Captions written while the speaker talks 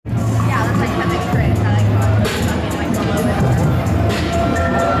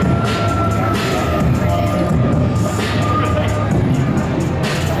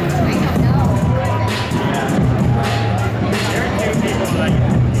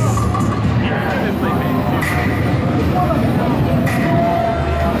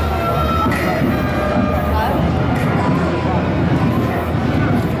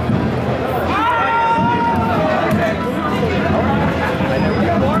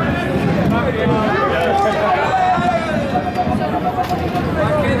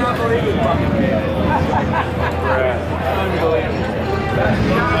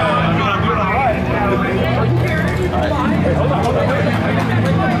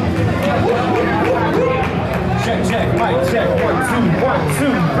Mic check, 1, 2, 1,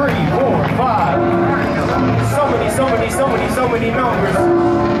 2, 3, 4, 5. So many numbers.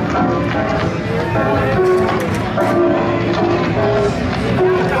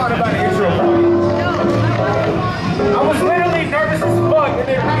 Thought about the intro, probably. I was literally nervous as fuck, and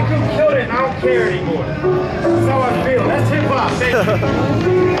then Haiku killed it, and I don't care anymore. That's how I feel. That's hip-hop, baby.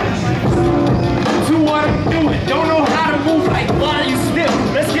 To what I'm doing, don't know how to move like why you still.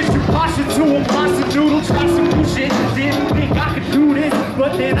 Let's get your posture to a monster noodle, try some new shit. Didn't think I could do this,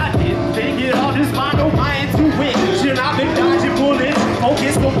 but then I didn't think it all just mind over my intuition. I've been dodging bullets,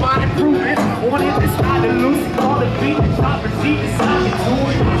 focus on find improvements. Wanted to start to lose all the beat and stop proceeding, stop it to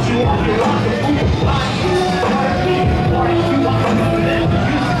it. You want your